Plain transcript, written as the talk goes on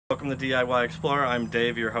Welcome to DIY Explorer. I'm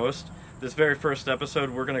Dave, your host. This very first episode,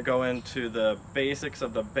 we're going to go into the basics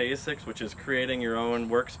of the basics, which is creating your own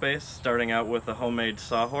workspace, starting out with a homemade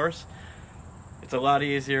sawhorse. It's a lot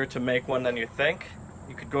easier to make one than you think.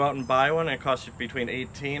 You could go out and buy one, and it costs you between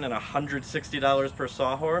 $18 and $160 per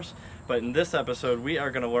sawhorse. But in this episode, we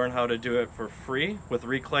are going to learn how to do it for free with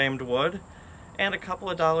reclaimed wood and a couple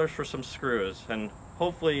of dollars for some screws. And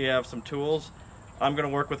hopefully you have some tools. I'm going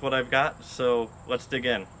to work with what I've got, so let's dig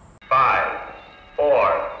in. 5,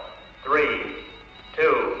 4, 3,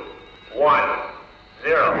 2, 1,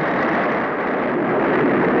 0.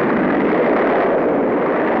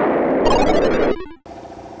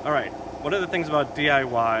 Alright, one of the things about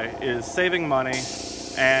DIY is saving money,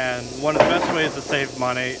 and one of the best ways to save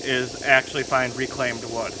money is actually find reclaimed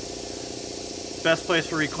wood. Best place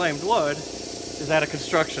for reclaimed wood is at a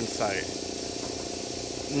construction site.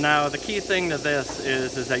 Now, the key thing to this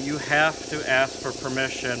is that you have to ask for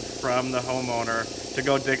permission from the homeowner to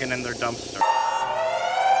go digging in their dumpster.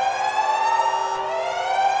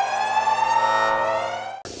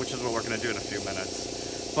 Which is what we're going to do in a few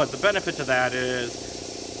minutes. But the benefit to that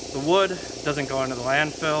is the wood doesn't go into the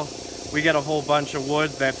landfill. We get a whole bunch of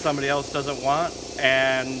wood that somebody else doesn't want,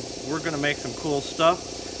 and we're going to make some cool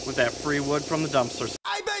stuff with that free wood from the dumpster.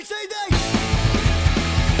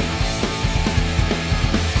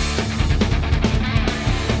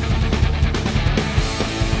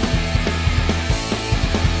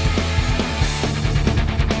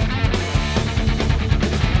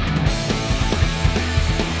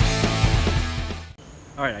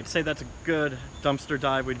 Alright, I'd say that's a good dumpster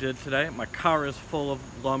dive we did today. My car is full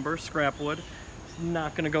of lumber, scrap wood. It's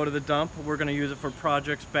not going to go to the dump. We're going to use it for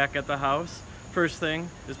projects back at the house. First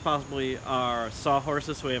thing is possibly our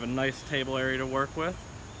sawhorses, so we have a nice table area to work with.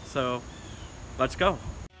 So, let's go.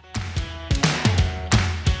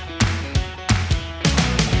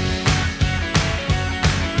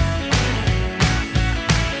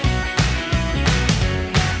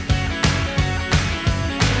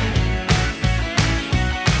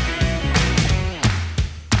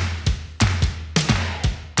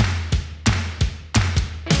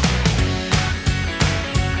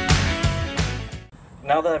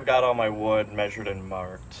 Now that I've got all my wood measured and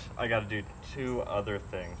marked, I got to do two other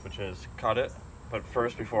things, which is cut it. But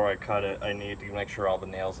first, before I cut it, I need to make sure all the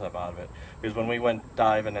nails have out of it. Because when we went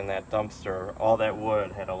diving in that dumpster, all that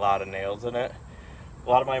wood had a lot of nails in it. A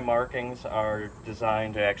lot of my markings are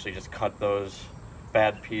designed to actually just cut those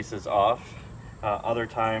bad pieces off. Other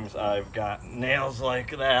times I've got nails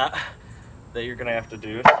like that you're going to have to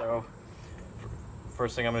do. So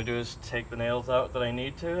first thing I'm going to do is take the nails out that I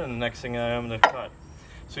need to, and the next thing I'm going to cut.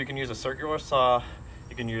 So you can use a circular saw,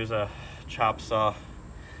 you can use a chop saw.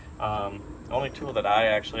 The only tool that I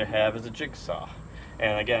actually have is a jigsaw.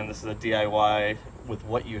 And again, this is a DIY with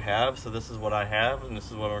what you have, so this is what I have, and this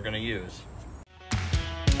is what we're going to use.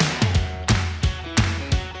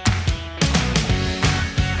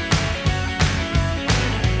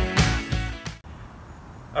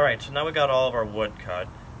 Alright, so now we got all of our wood cut.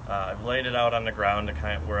 I've laid it out on the ground to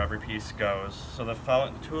kind of where every piece goes. So the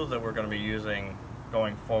tools that we're going to be using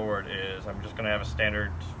going forward is I'm just going to have a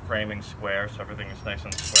standard framing square, so everything is nice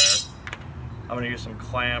and square. I'm going to use some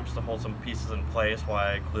clamps to hold some pieces in place while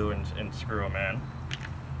I glue and screw them in.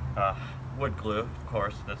 Wood glue, of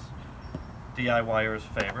course, that's DIYer's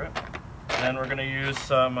favorite. And then we're going to use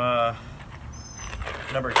some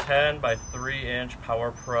number 10 by 3 inch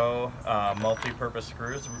Power Pro multi-purpose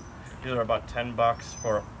screws. These are about $10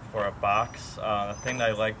 for a box. The thing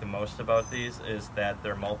that I like the most about these is that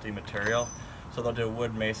they're multi-material. So they'll do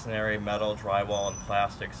wood, masonry, metal, drywall, and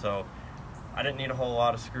plastic. So I didn't need a whole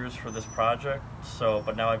lot of screws for this project,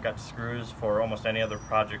 but now I've got screws for almost any other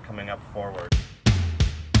project coming up forward.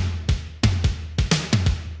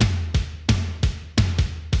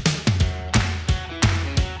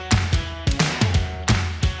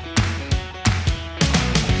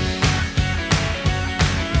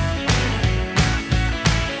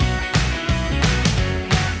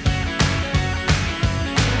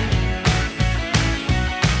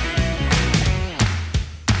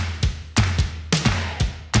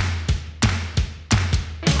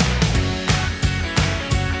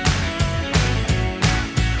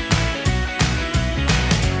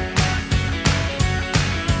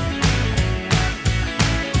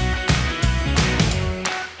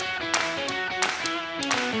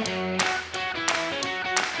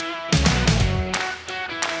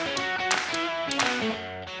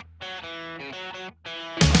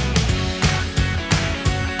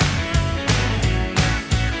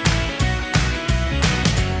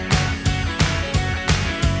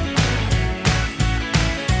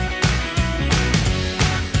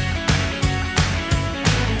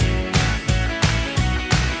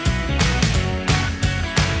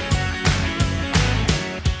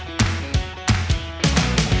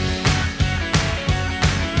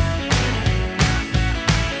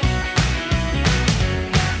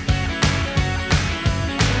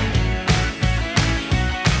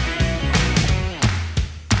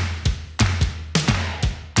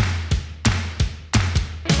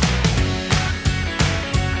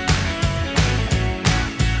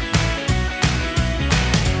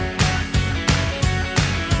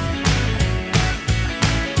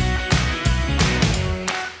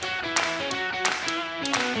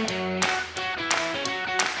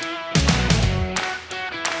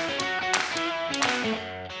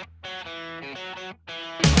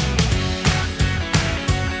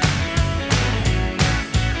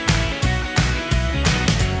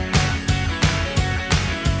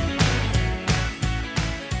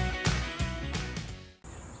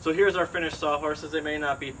 So here's our finished Sawhorses. They may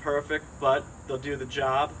not be perfect, but they'll do the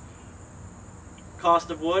job. Cost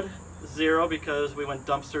of wood, 0 because we went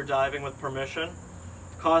dumpster diving with permission.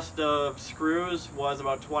 Cost of screws was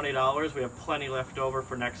about $20. We have plenty left over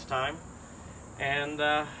for next time. And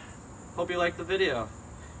hope you liked the video.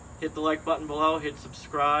 Hit the like button below, hit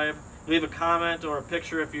subscribe, leave a comment or a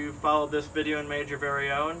picture if you followed this video and made your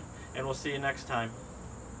very own, and we'll see you next time.